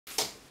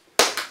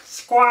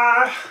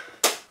Squaw.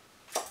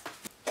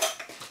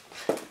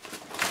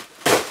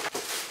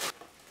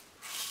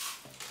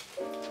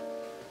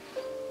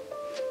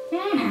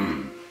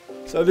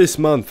 So this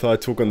month I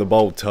took on the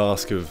bold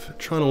task of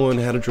trying to learn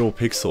how to draw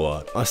pixel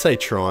art. I say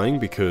trying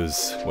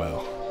because,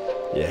 well,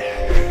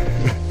 yeah.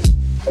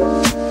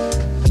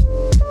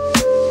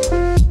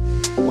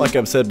 Like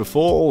I've said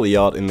before, all the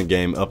art in the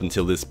game up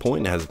until this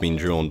point has been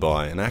drawn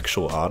by an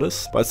actual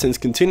artist, but since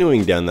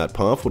continuing down that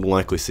path would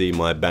likely see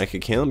my bank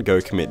account go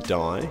commit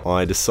die,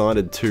 I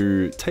decided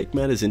to take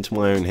matters into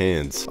my own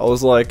hands. I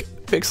was like,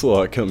 pixel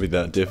art can't be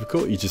that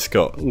difficult, you just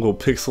got a little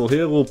pixel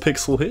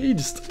here, you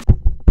just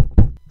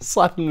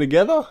slap them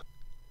together.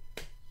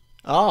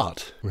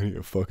 Art. We're gonna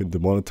get fucking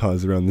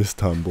demonetized around this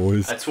time,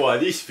 boys. That's why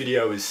this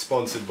video is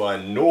sponsored by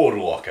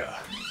NordLocker.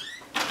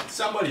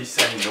 Somebody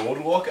say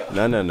NordLocker?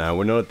 No,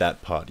 we're not at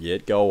that part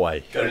yet. Go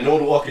away. Go to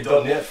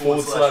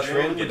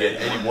nordlocker.net/randall, get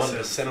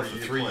 81% off a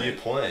 3-year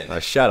plan.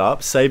 Shut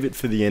up. Save it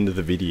for the end of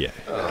the video.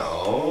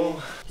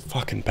 Oh.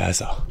 Fucking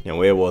bazza. Now,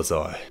 where was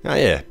I? Oh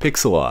yeah,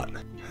 pixel art.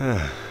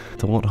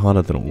 It's a lot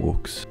harder than it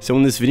looks. So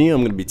in this video,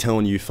 I'm going to be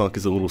telling you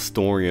fuckers a little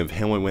story of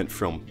how I went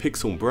from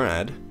Pixel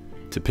Brad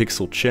to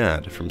Pixel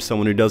Chad, from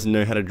someone who doesn't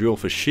know how to draw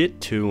for shit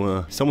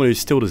to someone who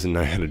still doesn't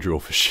know how to draw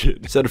for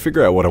shit. So to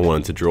figure out what I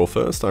wanted to draw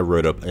first, I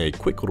wrote up a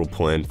quick little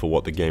plan for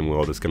what the game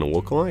world is going to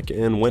look like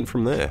and went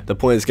from there. The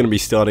plan is going to be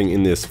starting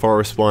in this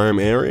Forest Biome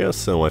area,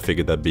 so I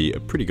figured that'd be a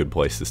pretty good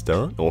place to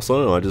start.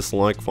 Also, I just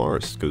like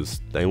forests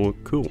because they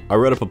look cool. I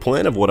wrote up a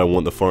plan of what I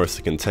want the forest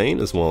to contain,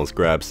 as well as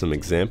grab some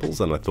examples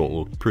that I thought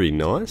looked pretty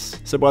nice.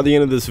 So by the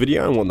end of this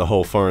video, I want the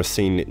whole forest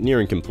scene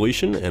nearing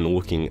completion and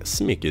looking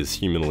smick as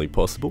humanly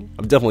possible.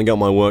 I've definitely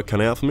got my work cut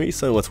out for me,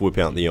 so let's whip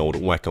out the old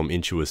Wacom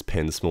Intuos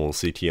Pen Small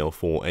CTL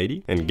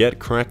 480 and get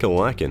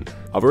crack-a-lackin'.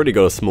 I've already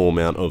got a small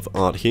amount of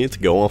art here to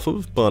go off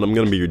of, but I'm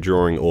going to be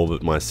drawing all of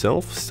it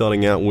myself,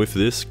 starting out with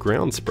this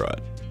ground sprite.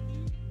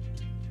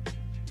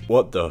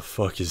 What the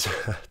fuck is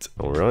that?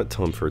 Alright,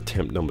 time for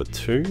attempt number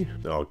 2.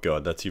 Oh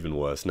god, that's even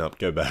worse. Nope,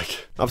 go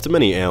back. After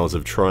many hours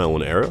of trial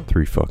and error,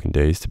 3 fucking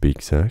days to be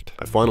exact,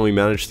 I finally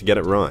managed to get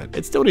it right.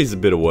 It still needs a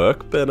bit of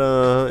work, but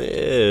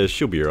yeah,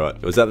 she'll be right.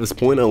 It was at this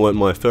point I learned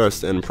my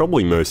first and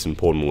probably most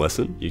important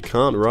lesson. You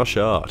can't rush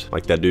art,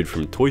 like that dude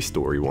from Toy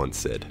Story once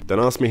said. Don't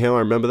ask me how I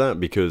remember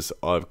that, because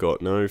I've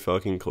got no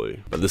fucking clue.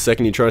 But the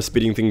second you try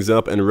speeding things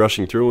up and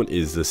rushing through it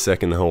is the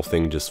second the whole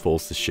thing just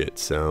falls to shit,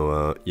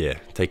 so yeah,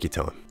 take your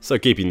time. So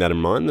keeping that in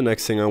mind, the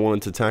next thing I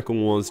wanted to tackle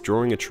was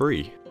drawing a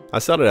tree. I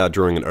started out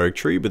drawing an oak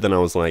tree, but then I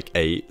was like,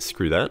 hey,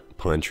 screw that.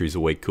 Pine trees are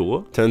way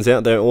cooler. Turns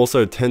out they're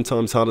also 10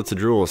 times harder to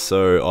draw,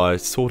 so I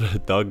sort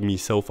of dug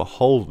myself a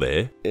hole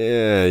there.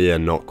 Yeah,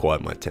 not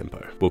quite my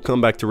tempo. We'll come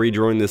back to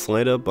redrawing this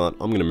later, but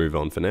I'm gonna move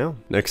on for now.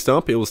 Next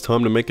up, it was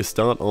time to make a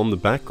start on the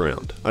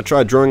background. I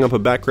tried drawing up a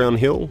background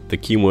hill, the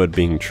keyword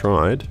being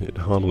tried. It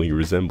hardly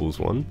resembles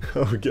one.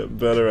 I'll get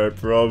better, I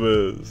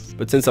promise.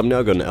 But since I've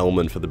now got an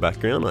element for the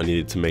background, I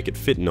needed to make it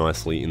fit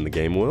nicely in the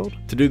game world.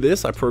 To do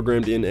this, I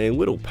programmed in a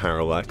little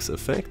parallax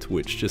effect,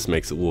 which just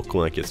makes it look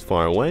like it's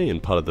far away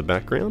and part of the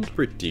background.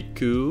 Pretty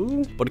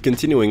cool. But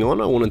continuing on,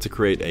 I wanted to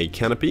create a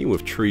canopy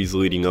with trees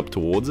leading up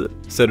towards it.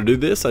 So to do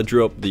this, I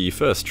drew up the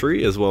first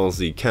tree as well as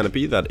the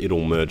canopy that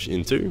it'll merge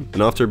into.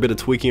 And after a bit of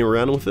tweaking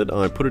around with it,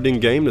 I put it in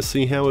game to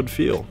see how it'd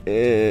feel.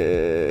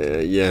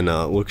 Yeah,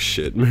 nah, it looks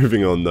shit.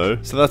 Moving on though.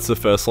 So that's the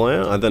first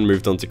layer. I then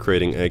moved on to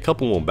creating a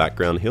couple more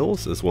background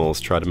hills, as well as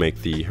try to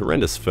make the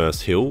horrendous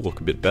first hill look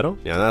a bit better.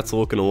 Now that's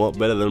looking a lot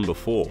better than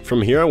before.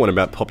 From here, I went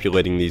about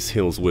populating these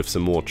hills with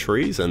some more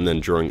trees and then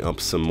drawing up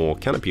some more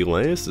canopy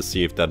layers to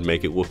see if that'd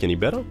make it look any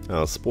better.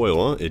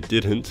 Spoiler, it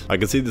didn't. I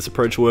could see this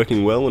approach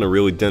working well in a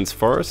really dense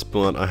forest,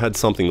 but I had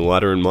something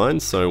lighter in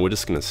mind, so we're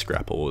just gonna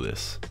scrap all of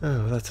this.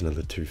 Oh, that's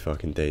another 2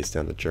 fucking days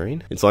down the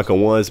drain. It's like a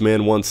wise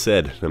man once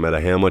said, no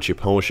matter how much you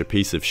polish a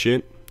piece of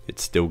shit,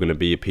 it's still gonna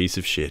be a piece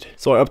of shit.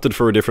 So I opted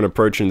for a different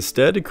approach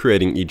instead,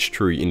 creating each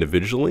tree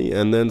individually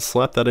and then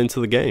slap that into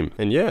the game.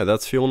 And yeah,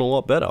 that's feeling a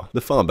lot better. The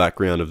far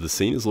background of the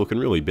scene is looking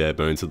really bare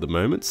bones at the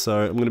moment,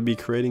 so I'm gonna be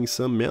creating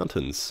some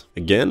mountains.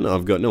 Again,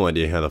 I've got no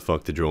idea how the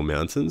fuck to draw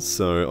mountains,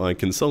 so I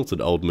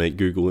consulted old mate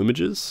Google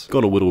Images,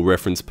 got a little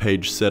reference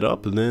page set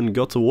up, and then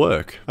got to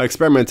work. I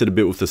experimented a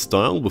bit with the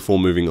style before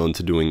moving on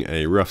to doing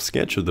a rough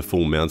sketch of the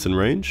full mountain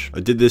range. I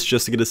did this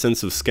just to get a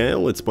sense of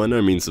scale. It's by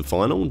no means the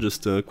final,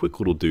 just a quick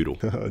little doodle.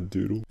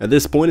 Doodle. At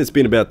this point, it's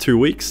been about 2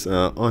 weeks.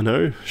 I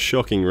know,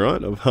 shocking,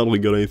 right? I've hardly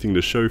got anything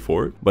to show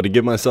for it. But to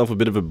give myself a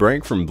bit of a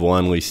break from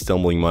blindly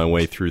stumbling my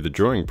way through the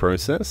drawing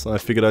process, I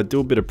figured I'd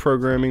do a bit of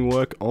programming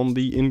work on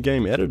the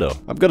in-game editor.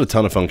 I've got a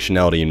ton of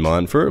functionality in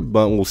mind for it,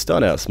 but we'll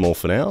start out small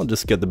for now,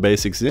 just get the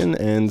basics in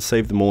and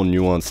save the more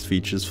nuanced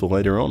features for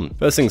later on.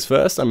 First things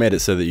first, I made it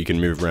so that you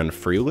can move around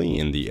freely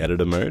in the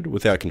editor mode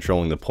without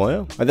controlling the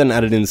player. I then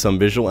added in some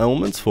visual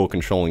elements for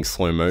controlling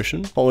slow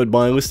motion, followed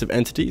by a list of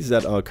entities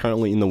that are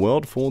currently in the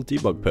world for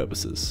debug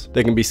purposes.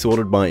 They can be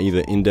sorted by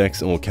either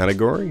index or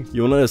category.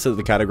 You'll notice that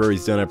the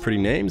categories don't have pretty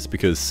names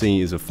because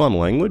C is a fun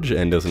language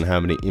and doesn't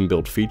have any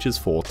inbuilt features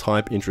for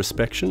type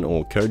introspection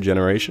or code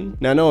generation.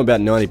 Now I know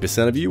about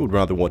 90% of you would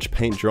rather watch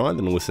paint dry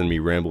than listen to me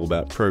ramble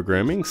about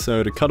programming,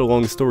 so to cut a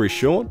long story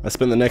short, I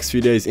spent the next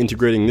few days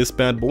integrating this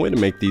bad boy to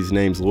make these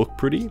names look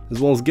pretty, as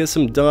well as get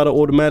some data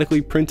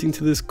automatically printing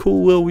to this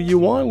cool little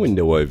UI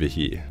window over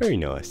here. Very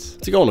nice.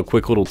 To go on a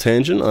quick little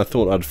tangent, I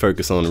thought I'd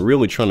focus on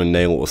really trying to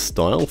nail a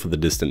style for the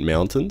distant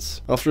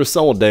mountains. After a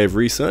solid day of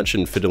research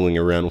and fiddling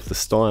around with the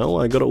style,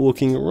 I got it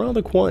looking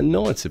rather quite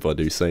nice if I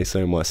do say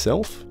so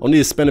myself. I'll need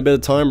to spend a bit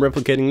of time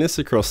replicating this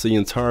across the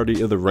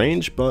entirety of the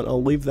range, but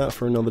I'll leave that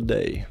for another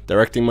day.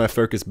 Directing my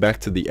focus back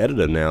to the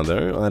editor now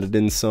though, I added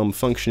in some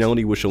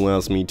functionality which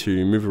allows me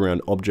to move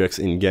around objects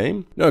in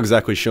game. Not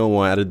exactly sure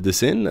why I added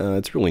this in,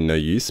 it's really no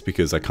use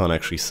because I can't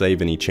actually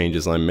save any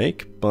changes I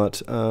make,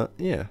 but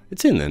yeah,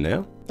 it's in there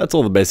now. That's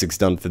all the basics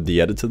done for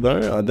the editor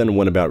though. I then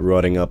went about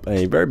writing up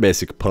a very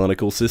basic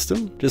particle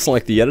system. Just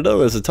like the editor,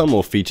 there's a ton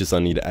more features I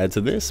need to add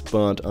to this,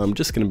 but I'm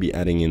just going to be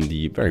adding in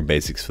the very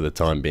basics for the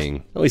time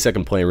being. At least I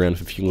can play around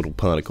with a few little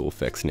particle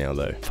effects now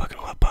though.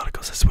 Fucking love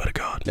particles, I swear to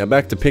God. Now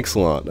back to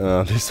pixel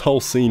art. This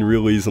whole scene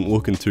really isn't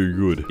looking too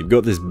good. You've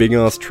got this big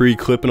ass tree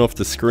clipping off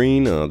the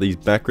screen, these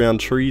background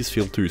trees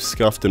feel too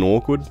scuffed and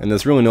awkward, and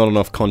there's really not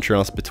enough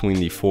contrast between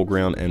the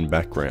foreground and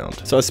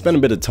background. So I spent a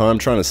bit of time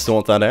trying to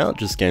sort that out,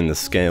 just getting the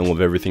scale of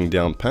everything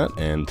down pat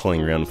and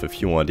playing around with a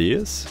few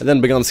ideas. I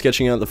then began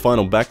sketching out the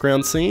final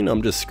background scene.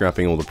 I'm just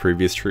scrapping all the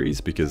previous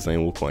trees because they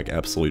look like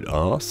absolute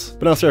arse.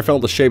 But after I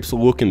felt the shapes were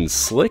looking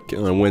slick,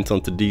 I went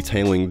on to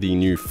detailing the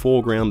new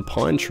foreground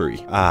pine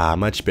tree.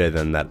 Much better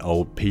than that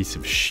old piece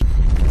of shit.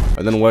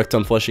 I then worked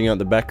on fleshing out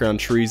the background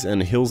trees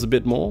and hills a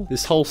bit more.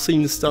 This whole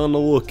scene's starting to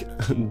look,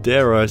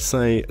 dare I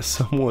say,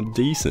 somewhat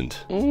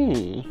decent.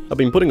 I've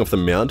been putting off the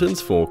mountains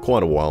for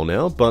quite a while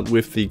now, but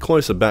with the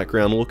closer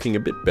background looking a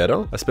bit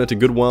better, I spent a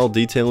good while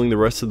detailing the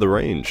rest of the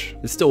range.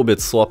 It's still a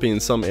bit sloppy in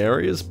some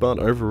areas, but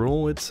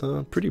overall it's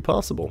pretty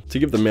passable. To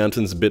give the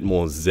mountains a bit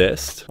more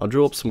zest, I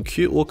drew up some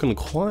cute looking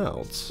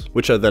clouds,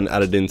 which I then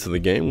added into the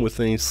game with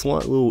a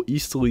slight little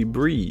easterly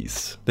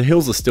breeze. The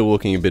hills are still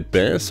looking a bit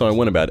bare, so I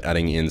went about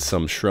adding in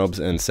some shrubs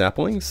and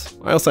saplings.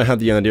 I also had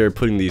the idea of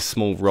putting these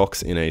small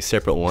rocks in a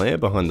separate layer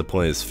behind the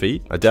player's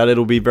feet. I doubt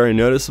it'll be very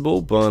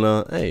noticeable,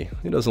 but hey,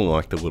 who doesn't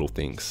like the little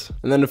things?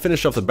 And then to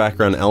finish off the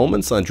background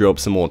elements, I drew up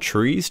some more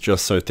trees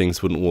just so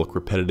things wouldn't look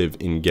repetitive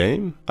in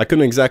game. I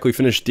couldn't exactly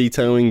finish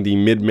detailing the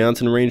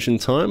mid-mountain range in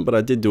time, but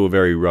I did do a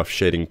very rough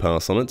shading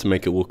pass on it to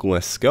make it look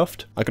less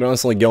scuffed. I could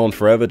honestly go on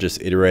forever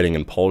just iterating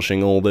and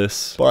polishing all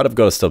this, but I've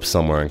got to stop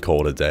somewhere and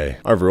call it a day.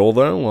 Overall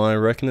though, I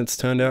reckon it's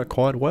turned out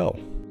quite well.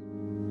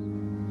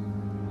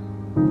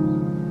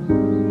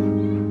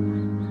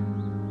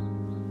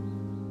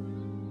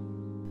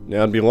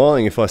 Now I'd be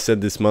lying if I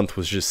said this month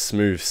was just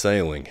smooth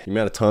sailing. The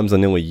amount of times I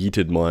nearly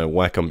yeeted my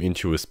Wacom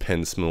Intuos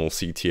Pen Small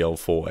CTL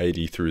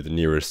 480 through the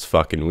nearest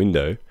fucking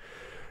window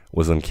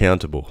was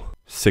uncountable.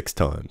 6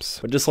 times.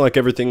 But just like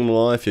everything in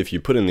life, if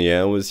you put in the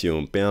hours,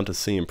 you're bound to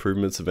see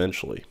improvements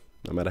eventually.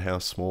 No matter how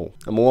small.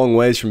 I'm a long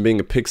ways from being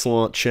a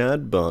pixel art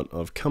Chad, but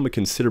I've come a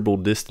considerable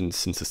distance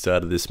since the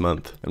start of this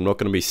month. I'm not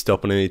going to be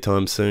stopping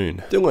anytime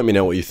soon. Do let me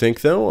know what you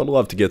think though, I'd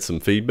love to get some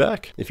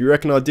feedback. If you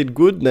reckon I did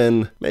good,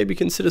 then maybe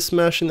consider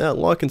smashing that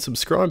like and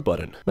subscribe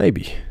button.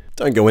 Maybe.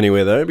 Don't go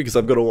anywhere though, because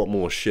I've got a lot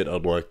more shit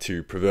I'd like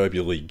to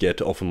proverbially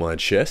get off of my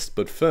chest,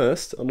 but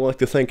first, I'd like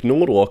to thank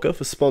NordLocker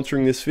for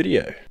sponsoring this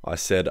video. I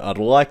said I'd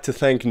like to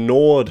thank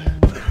Nord.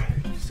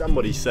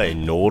 Somebody say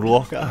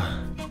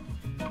NordLocker.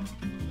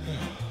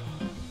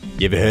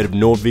 You ever heard of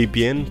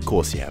NordVPN? Of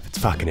course you have, it's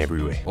fucking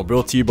everywhere. Well,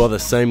 brought to you by the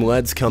same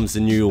lads comes the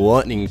new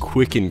lightning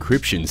quick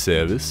encryption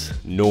service,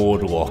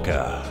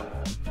 NordLocker.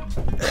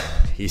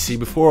 You see,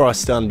 before I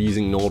started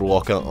using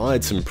NordLocker, I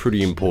had some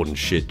pretty important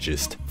shit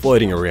just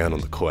floating around on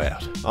the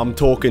cloud. I'm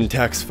talking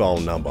tax file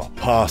number,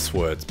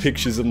 passwords,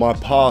 pictures of my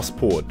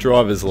passport,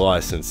 driver's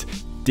license,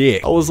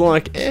 dick. I was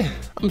like,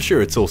 I'm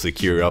sure it's all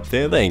secure up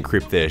there, they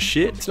encrypt their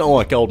shit. It's not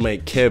like old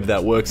mate Kev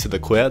that works at the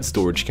cloud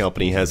storage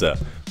company has a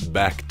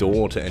back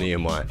door to any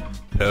of my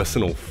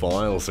personal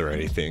files or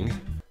anything.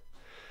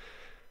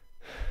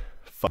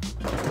 Fuck.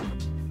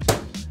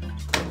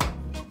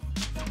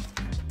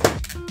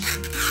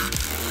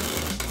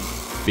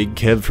 Big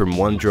Kev from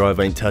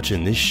OneDrive ain't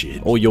touching this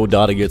shit. All your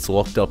data gets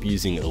locked up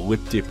using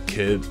elliptic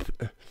curve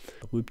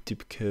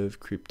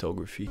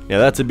cryptography. Now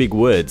that's a big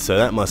word, so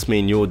that must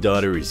mean your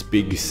data is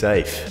big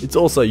safe. It's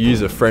also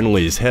user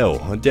friendly as hell.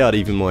 I doubt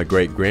even my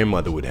great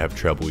grandmother would have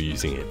trouble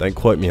using it. Don't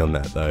quote me on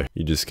that though.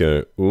 You just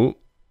go, ooh,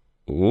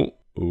 ooh,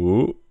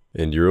 ooh,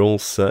 and you're all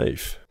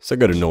safe. So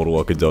go to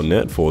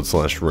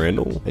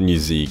nordlocker.net/Randall and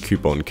use the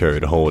coupon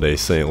code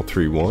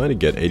HOLIDAYSALE3Y to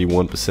get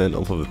 81%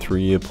 off of a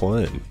 3-year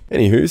plan.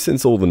 Anywho,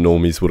 since all the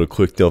normies would have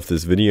clicked off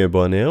this video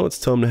by now, it's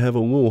time to have a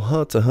little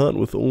heart-to-heart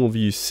with all of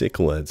you sick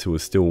lads who are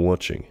still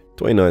watching.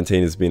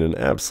 2019 has been an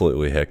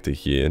absolutely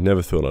hectic year.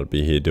 Never thought I'd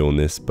be here doing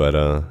this, but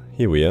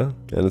here we are,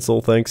 and it's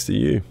all thanks to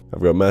you.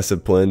 I've got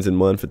massive plans in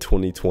mind for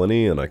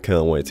 2020, and I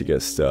can't wait to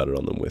get started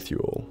on them with you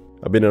all.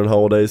 I've been on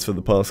holidays for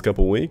the past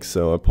couple weeks,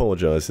 so I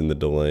apologise in the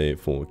delay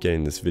for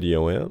getting this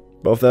video out.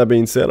 But with that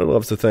being said, I'd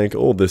love to thank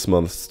all this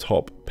month's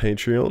top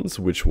Patreons,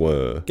 which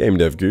were Game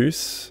Dev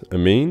Goose,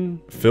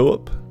 Amin,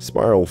 Philip,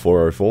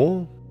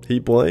 Spiral404,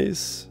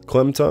 Heatblaze,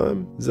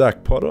 Clemtime,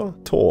 Zach Potter,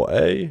 Tor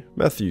A,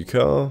 Matthew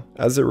Carr,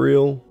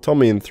 Azariel,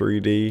 Tommy in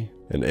 3D,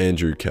 and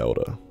Andrew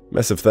Calder.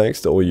 Massive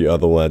thanks to all you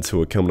other lads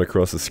who are coming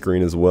across the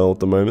screen as well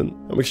at the moment.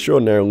 I'm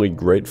extraordinarily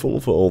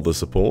grateful for all the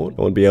support.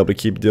 I wouldn't be able to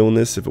keep doing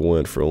this if it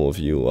weren't for all of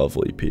you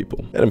lovely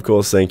people. And of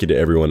course, thank you to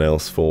everyone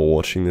else for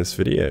watching this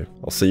video.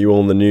 I'll see you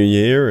all in the new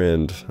year,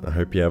 and I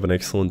hope you have an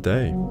excellent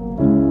day.